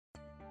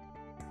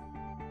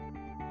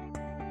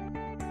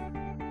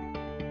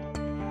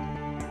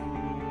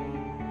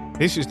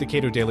This is the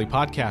Cato Daily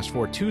Podcast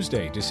for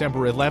Tuesday,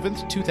 December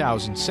 11th,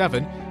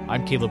 2007.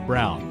 I'm Caleb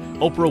Brown.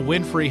 Oprah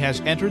Winfrey has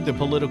entered the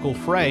political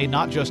fray,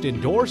 not just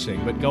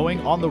endorsing, but going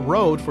on the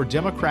road for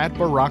Democrat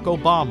Barack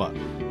Obama.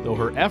 Though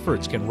her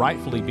efforts can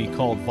rightfully be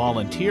called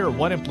volunteer,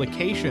 what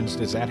implications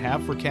does that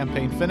have for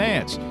campaign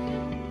finance?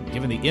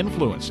 Given the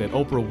influence that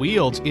Oprah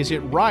wields, is it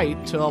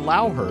right to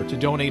allow her to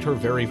donate her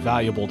very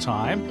valuable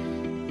time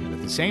and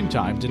at the same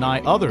time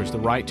deny others the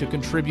right to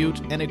contribute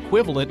an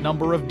equivalent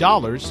number of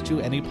dollars to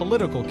any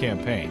political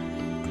campaign?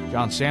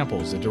 John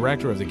Samples, the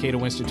director of the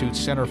Cato Institute's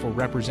Center for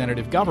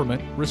Representative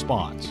Government,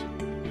 responds.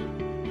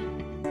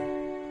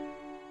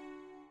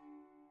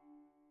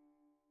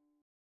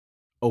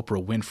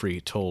 Oprah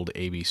Winfrey told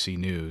ABC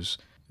News,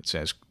 it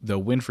says,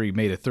 though Winfrey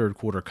made a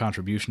third-quarter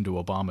contribution to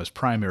Obama's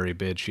primary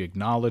bid, she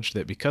acknowledged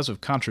that because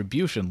of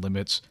contribution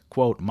limits,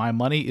 quote, my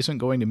money isn't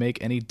going to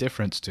make any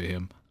difference to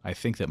him. I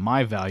think that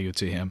my value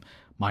to him,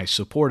 my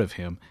support of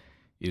him,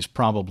 is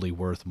probably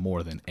worth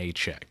more than a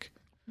check.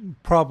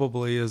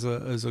 Probably is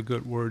a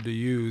good word to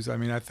use. I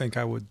mean, I think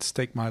I would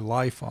stake my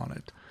life on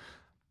it.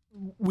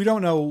 We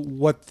don't know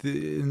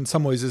in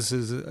some ways this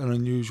is an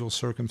unusual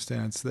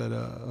circumstance that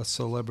a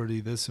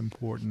celebrity this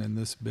important and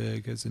this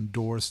big has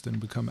endorsed and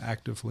become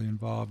actively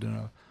involved in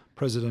a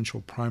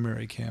presidential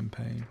primary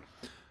campaign.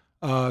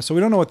 So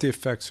we don't know what the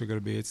effects are going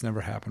to be. It's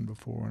never happened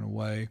before in a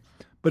way.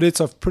 But it's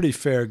a pretty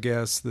fair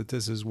guess that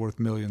this is worth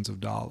millions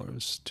of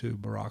dollars to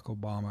Barack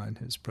Obama and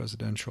his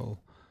presidential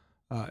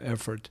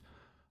effort.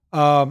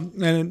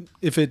 And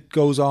if it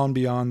goes on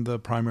beyond the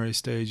primary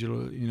stage,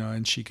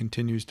 and she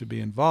continues to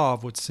be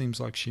involved, which seems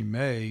like she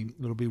may,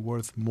 it'll be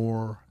worth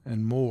more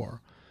and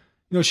more.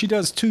 She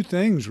does two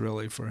things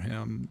really for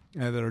him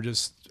that are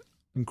just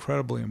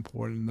incredibly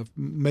important.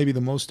 Maybe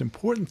the most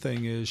important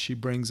thing is she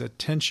brings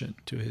attention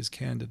to his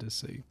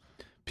candidacy.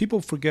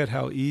 People forget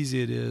how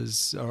easy it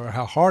is or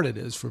how hard it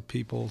is for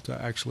people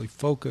to actually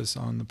focus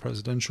on the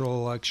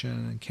presidential election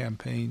and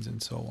campaigns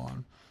and so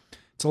on.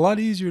 It's a lot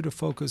easier to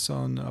focus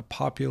on a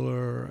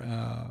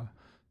popular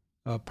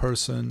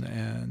person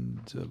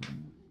and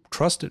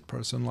trusted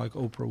person like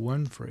Oprah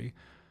Winfrey.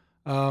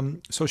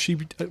 So she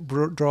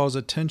draws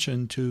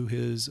attention to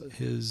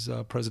his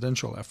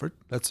presidential effort.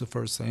 That's the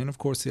first thing. And of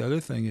course, the other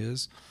thing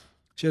is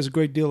she has a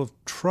great deal of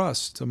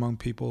trust among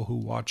people who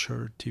watch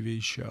her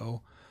TV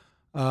show.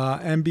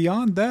 And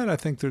beyond that, I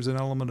think there's an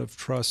element of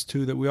trust,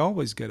 too, that we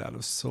always get out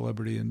of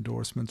celebrity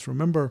endorsements.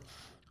 Remember,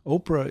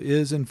 Oprah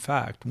is, in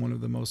fact, one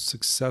of the most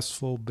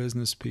successful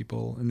business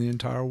people in the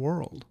entire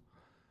world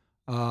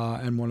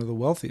and one of the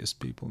wealthiest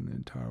people in the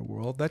entire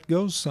world. That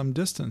goes some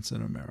distance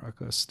in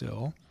America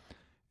still.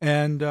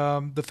 And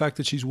the fact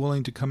that she's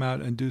willing to come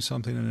out and do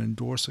something and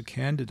endorse a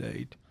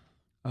candidate,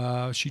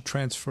 she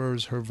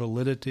transfers her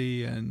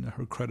validity and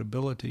her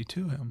credibility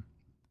to him.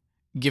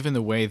 Given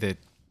the way that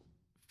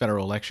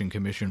Federal Election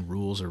Commission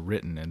rules are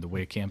written and the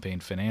way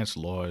campaign finance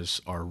laws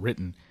are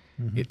written,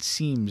 it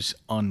seems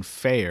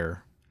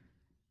unfair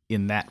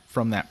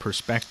from that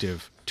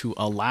perspective to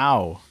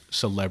allow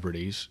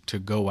celebrities to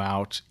go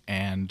out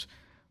and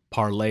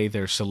parlay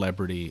their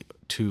celebrity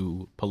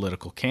to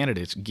political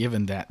candidates,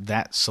 given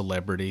that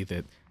celebrity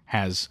that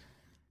has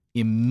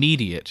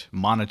immediate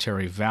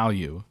monetary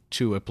value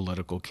to a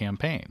political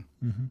campaign.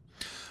 Mm-hmm.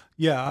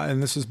 Yeah,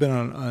 and this has been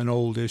an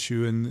old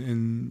issue.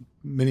 In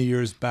many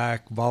years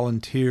back,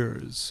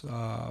 volunteers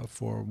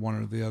for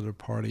one or the other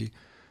party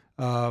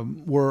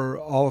were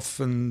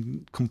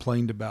often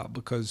complained about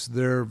because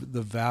the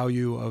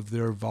value of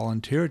their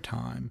volunteer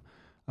time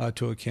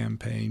to a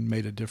campaign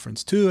made a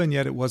difference too, and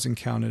yet it wasn't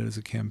counted as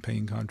a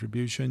campaign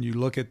contribution. You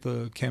look at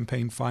the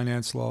campaign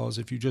finance laws,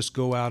 if you just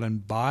go out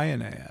and buy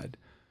an ad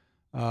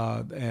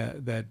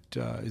that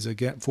is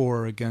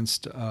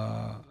against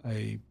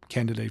a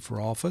candidate for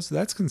office,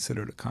 that's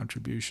considered a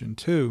contribution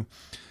too.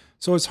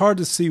 So it's hard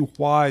to see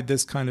why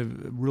this kind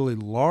of really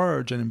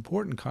large and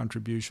important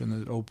contribution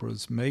that Oprah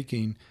is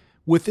making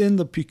within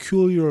the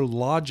peculiar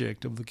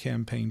logic of the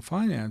campaign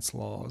finance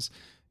laws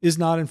is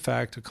not, in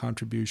fact, a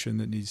contribution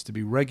that needs to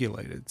be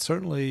regulated.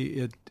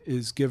 Certainly,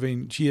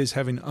 she is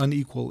having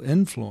unequal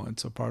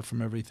influence, apart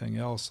from everything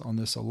else, on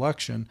this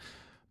election.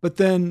 But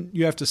then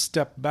you have to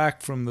step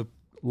back from the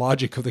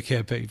logic of the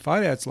campaign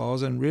finance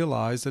laws and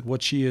realize that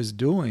what she is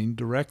doing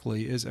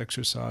directly is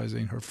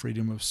exercising her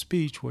freedom of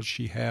speech, which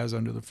she has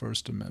under the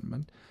First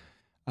Amendment.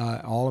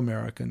 All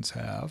Americans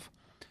have.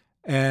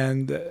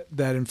 And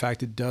that, in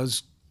fact, it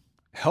does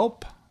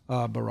help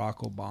Barack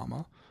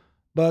Obama.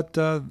 But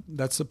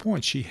that's the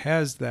point. She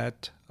has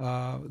that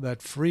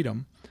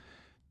freedom.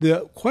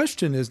 The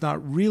question is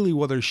not really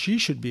whether she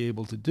should be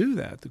able to do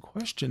that. The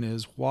question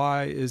is,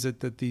 why is it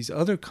that these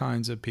other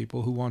kinds of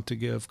people who want to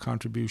give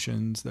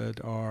contributions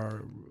that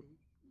are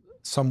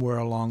somewhere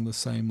along the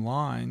same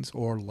lines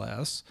or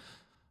less,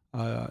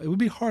 it would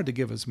be hard to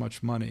give as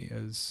much money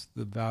as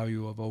the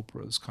value of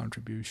Oprah's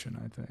contribution,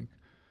 I think.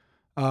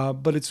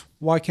 But it's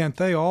why can't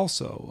they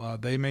also?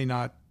 They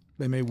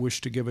may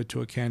wish to give it to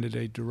a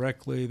candidate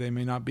directly. They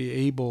may not be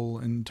able,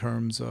 in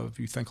terms of,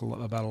 you think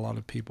about a lot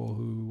of people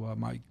who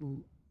might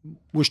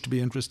wish to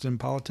be interested in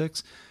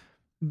politics.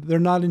 they're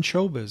not in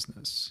show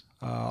business.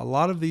 A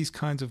lot of these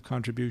kinds of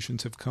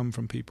contributions have come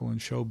from people in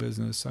show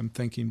business. I'm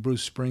thinking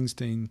Bruce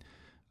Springsteen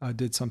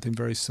did something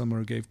very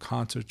similar, gave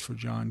concerts for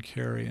John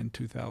Kerry in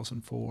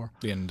 2004.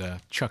 And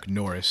Chuck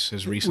Norris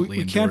has recently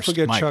we endorsed can't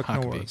forget Mike Chuck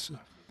Huckabee. Norris.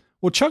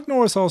 Well, Chuck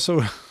Norris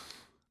also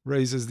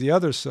raises the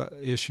other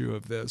issue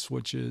of this,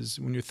 which is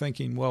when you're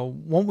thinking, well,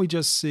 won't we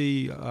just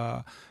see,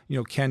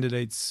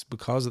 candidates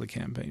because of the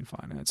campaign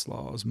finance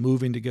laws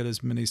moving to get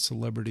as many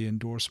celebrity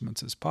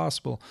endorsements as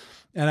possible?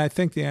 And I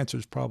think the answer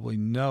is probably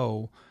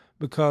no,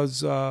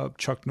 because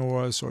Chuck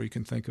Norris, or you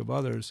can think of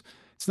others,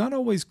 it's not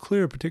always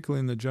clear, particularly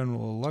in the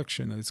general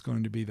election, that it's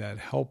going to be that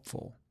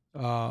helpful.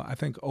 I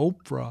think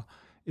Oprah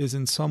is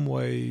in some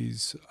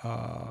ways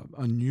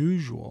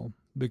unusual,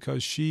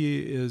 because she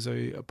is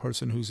a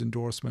person whose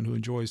endorsement, who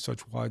enjoys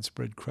such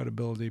widespread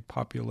credibility,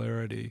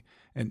 popularity,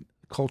 and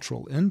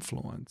cultural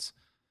influence,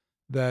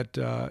 that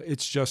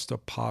it's just a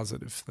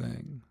positive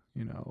thing.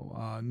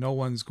 No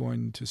one's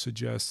going to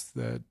suggest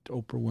that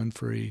Oprah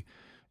Winfrey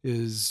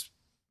is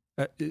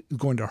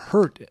going to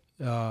hurt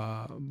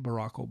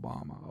Barack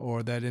Obama,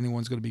 or that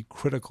anyone's going to be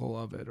critical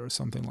of it or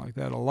something like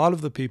that. A lot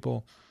of the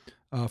people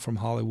from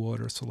Hollywood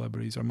or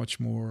celebrities are much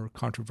more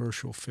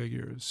controversial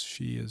figures.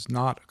 She is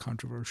not a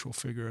controversial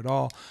figure at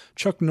all.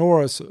 Chuck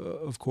Norris,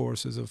 of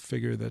course, is a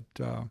figure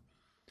that,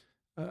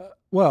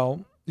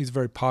 he's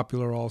very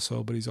popular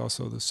also, but he's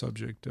also the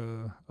subject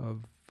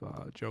of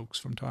jokes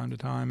from time to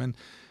time. And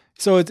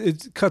so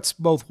it cuts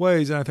both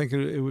ways, and I think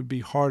it would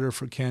be harder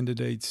for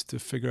candidates to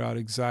figure out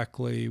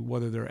exactly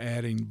whether they're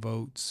adding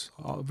votes.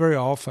 Very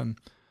often,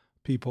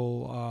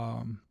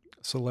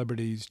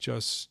 celebrities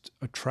just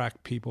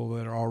attract people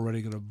that are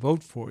already going to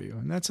vote for you.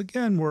 And that's,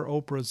 again, where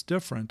Oprah's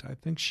different. I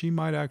think she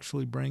might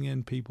actually bring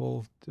in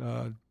people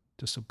to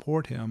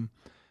support him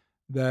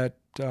that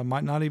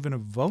might not even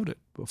have voted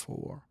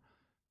before.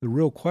 The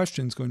real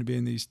question is going to be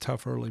in these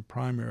tough early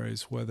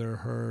primaries whether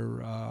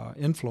her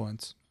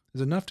influence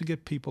is enough to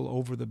get people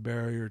over the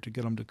barrier, to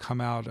get them to come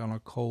out on a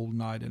cold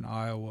night in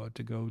Iowa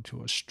to go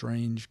to a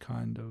strange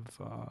kind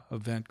of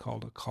event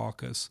called a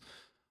caucus,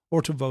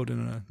 or to vote in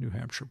a New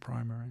Hampshire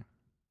primary.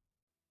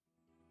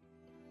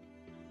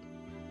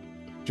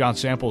 John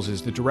Samples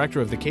is the director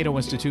of the Cato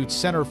Institute's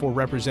Center for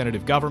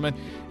Representative Government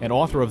and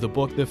author of the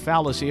book, The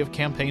Fallacy of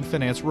Campaign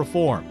Finance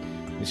Reform.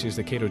 This is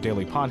the Cato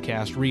Daily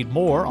Podcast. Read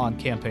more on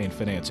campaign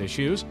finance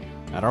issues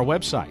at our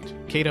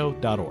website,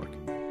 cato.org.